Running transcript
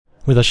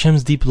With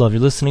Hashem's deep love, you're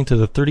listening to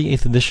the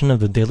 38th edition of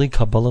the Daily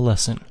Kabbalah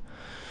Lesson.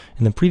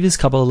 In the previous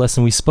Kabbalah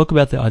lesson, we spoke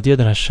about the idea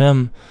that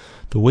Hashem,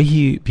 the way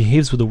He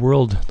behaves with the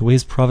world, the way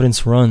His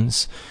providence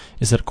runs,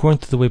 is that according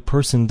to the way a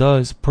person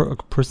does, a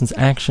person's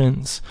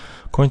actions,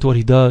 according to what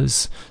he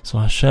does, so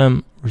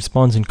Hashem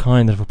responds in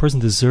kind. That if a person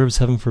deserves,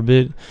 heaven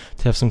forbid,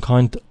 to have some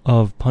kind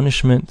of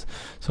punishment,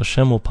 so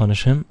Hashem will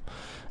punish him.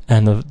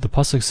 And the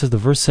pasuk says, the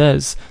verse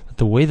says, that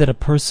the way that a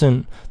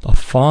person, a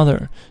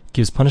father,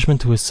 gives punishment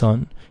to his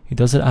son, he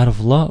does it out of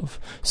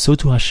love. So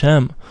to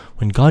Hashem,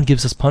 when God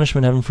gives us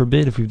punishment, heaven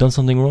forbid, if we've done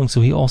something wrong,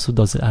 so He also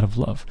does it out of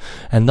love.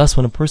 And thus,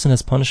 when a person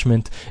has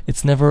punishment,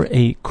 it's never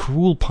a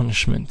cruel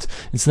punishment.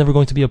 It's never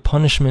going to be a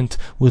punishment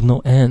with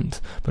no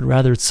end. But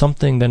rather, it's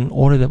something that in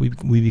order that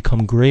we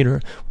become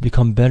greater, we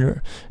become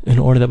better, in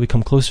order that we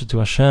come closer to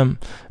Hashem,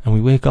 and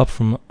we wake up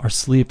from our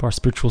sleep, our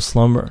spiritual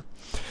slumber.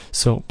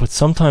 So, but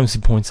sometimes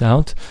he points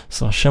out,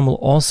 so Hashem will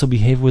also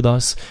behave with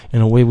us in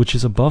a way which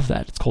is above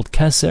that. It's called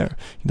keser.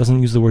 He doesn't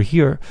use the word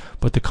here,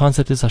 but the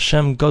concept is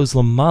Hashem goes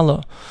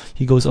lamala.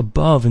 He goes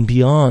above and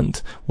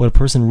beyond what a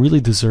person really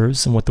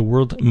deserves and what the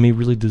world may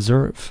really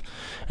deserve.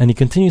 And he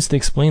continues to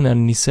explain that,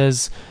 and he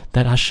says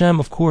that Hashem,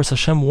 of course,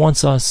 Hashem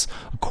wants us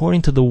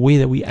according to the way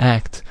that we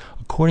act,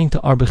 according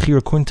to our bechir,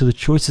 according to the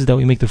choices that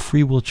we make, the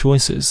free will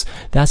choices.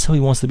 That's how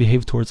He wants to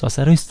behave towards us.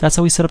 That's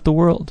how He set up the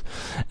world.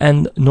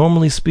 And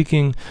normally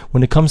speaking,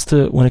 when it comes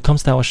to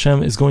how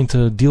Hashem is going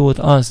to deal with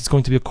us, it's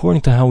going to be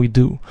according to how we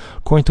do,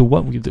 according to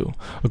what we do,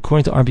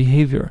 according to our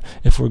behavior.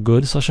 If we're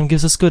good, so Hashem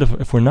gives us good.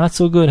 If we're not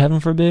so good,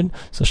 heaven forbid,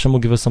 so Hashem will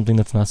give us something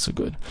that's not so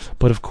good.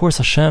 But of course,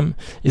 Hashem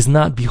is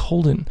not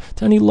beholden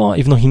to any law,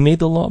 even though He made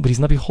the law, but He's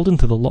not beholden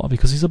to the law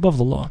because He's above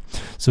the law.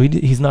 So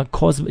He's not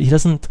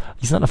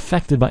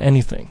affected by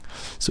anything.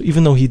 So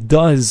even though He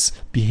does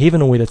behave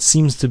in a way that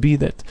seems to be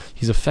that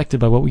He's affected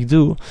by what we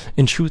do,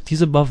 in truth,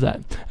 He's above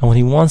that. And when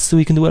He wants to,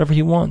 He can do whatever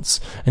He wants.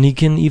 And He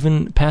can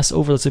even pass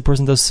over, let's say a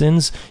person does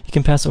sins, He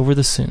can pass over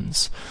the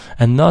sins.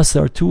 And thus,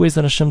 there are two ways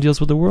that Hashem deals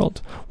with the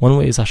world. One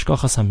way is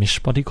Hashgachas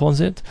HaMishpat, He calls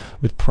it,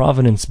 with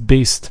providence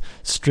based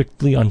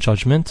strictly on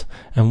judgment.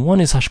 And one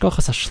is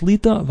Hashgachas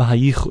HaShlita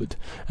V'Hayichud.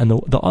 And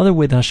the other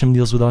way that Hashem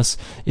deals with us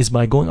is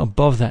by going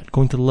above that,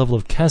 going to the level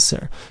of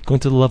Keser,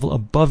 going to the level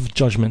above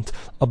judgment,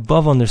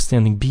 above understanding,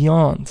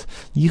 beyond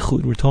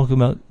Yichud. We're talking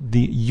about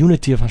the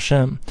unity of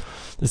Hashem.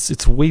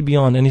 It's way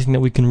beyond anything that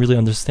we can really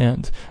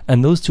understand.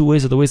 And those two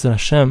ways are the ways that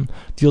Hashem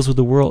deals with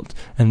the world.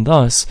 And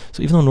thus,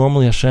 so even though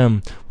normally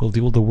Hashem will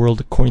deal with the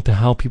world according to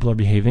how people are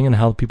behaving and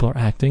how people are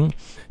acting,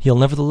 He'll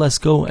nevertheless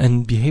go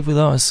and behave with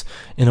us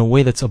in a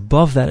way that's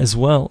above that as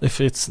well, if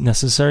it's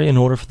necessary in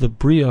order for the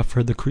Bria,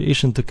 for the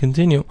creation to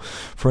continue.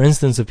 For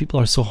instance, if people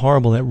are so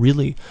horrible that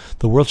really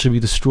the world should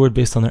be destroyed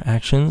based on their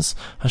actions,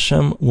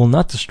 Hashem will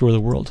not destroy the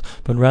world,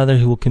 but rather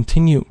He will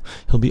continue.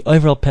 He'll be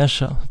Ayver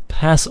Pesha,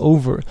 pass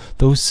over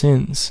those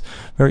sins.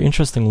 Very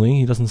interestingly,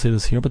 he doesn't say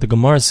this here, but the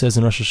Gemara says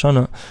in Rosh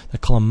Hashanah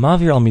that Kol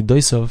Mavir al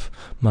Midosav,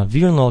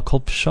 Mavir al Kol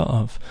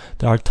Psha'av.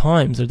 There are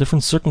times, there are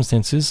different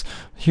circumstances.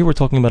 Here we're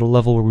talking about a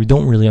level where we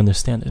don't really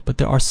understand it, but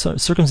there are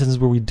circumstances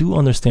where we do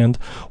understand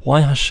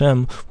why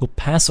Hashem will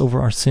pass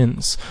over our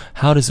sins.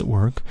 How does it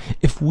work?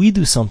 If we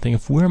do something,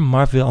 if we're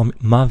Mavir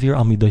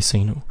al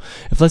Midosainu,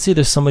 if let's say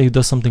there's somebody who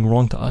does something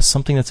wrong to us,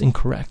 something that's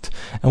incorrect,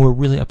 and we're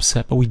really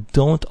upset, but we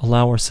don't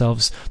allow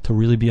ourselves to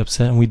really be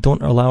upset, and we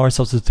don't allow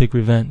ourselves to take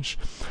revenge.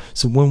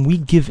 So when we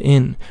give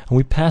in and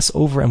we pass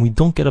over and we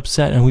don't get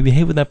upset and we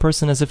behave with that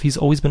person as if he's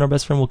always been our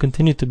best friend, we'll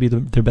continue to be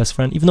their best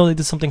friend, even though they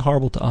did something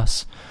horrible to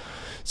us.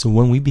 So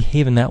when we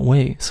behave in that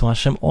way, so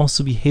Hashem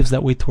also behaves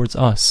that way towards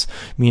us.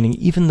 Meaning,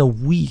 even though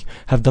we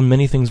have done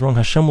many things wrong,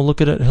 Hashem will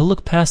look at it, He'll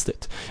look past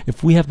it.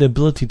 If we have the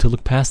ability to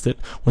look past it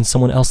when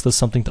someone else does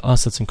something to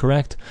us that's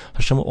incorrect,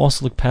 Hashem will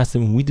also look past it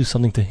when we do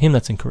something to Him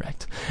that's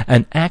incorrect.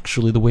 And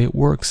actually, the way it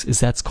works is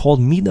that's called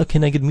midah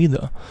keneged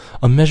midah,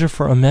 a measure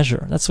for a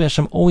measure. That's the way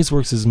Hashem always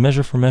works, is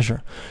measure for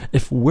measure.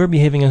 If we're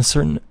behaving in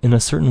a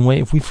certain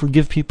way, if we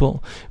forgive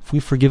people, if we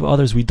forgive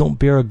others, we don't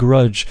bear a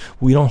grudge,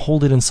 we don't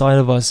hold it inside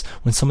of us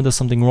when someone does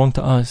something wrong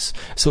to us.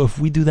 So if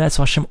we do that,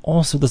 so Hashem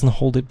also doesn't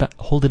hold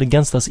it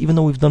against us, even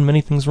though we've done many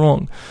things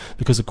wrong,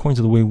 because according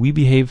to the way we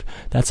behave,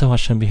 that's how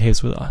Hashem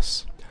behaves with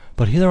us.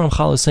 But here the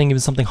Ramchal is saying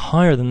even something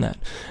higher than that,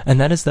 and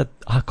that is that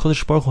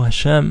HaKadosh Baruch Hu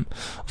Hashem,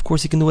 of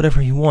course He can do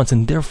whatever He wants,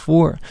 and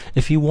therefore,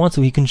 if He wants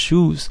to, He can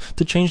choose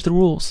to change the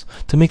rules,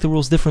 to make the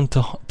rules different,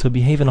 to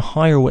behave in a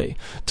higher way,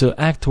 to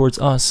act towards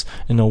us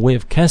in a way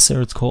of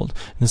Keser, it's called,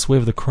 in this way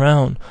of the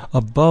crown,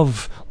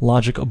 above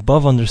logic,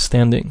 above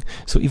understanding.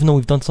 So even though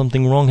we've done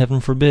something wrong, heaven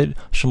forbid,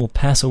 Hashem will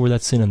pass over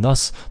that sin, and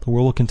thus the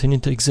world will continue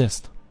to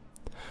exist.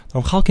 The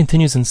Ramchal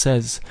continues and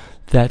says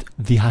that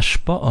the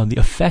hashpa'ah, the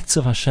effects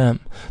of Hashem,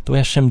 the way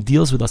Hashem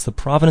deals with us, the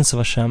providence of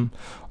Hashem,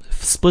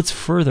 splits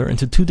further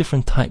into two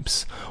different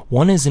types.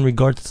 One is in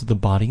regard to the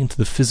body, into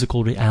the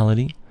physical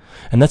reality,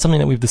 And that's something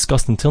that we've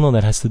discussed until now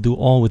that has to do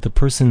all with the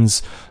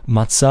person's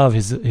matzav,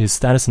 his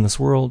status in this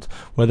world,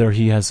 whether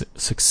he has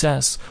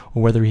success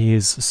or whether he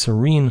is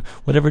serene,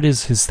 whatever it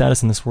is, his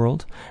status in this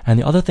world. And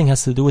the other thing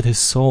has to do with his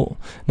soul.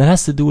 That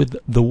has to do with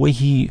the way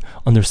he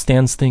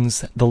understands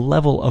things, the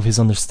level of his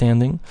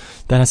understanding.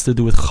 That has to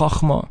do with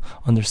chachma,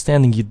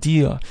 understanding,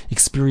 yediyah,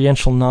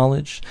 experiential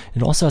knowledge.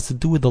 It also has to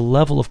do with the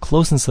level of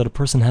closeness that a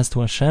person has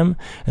to Hashem,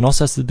 and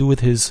also has to do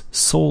with his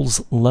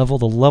soul's level,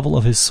 the level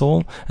of his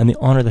soul, and the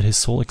honor that his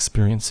soul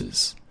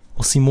experiences.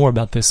 We'll see more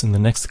about this in the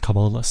next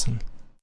Kabbalah lesson.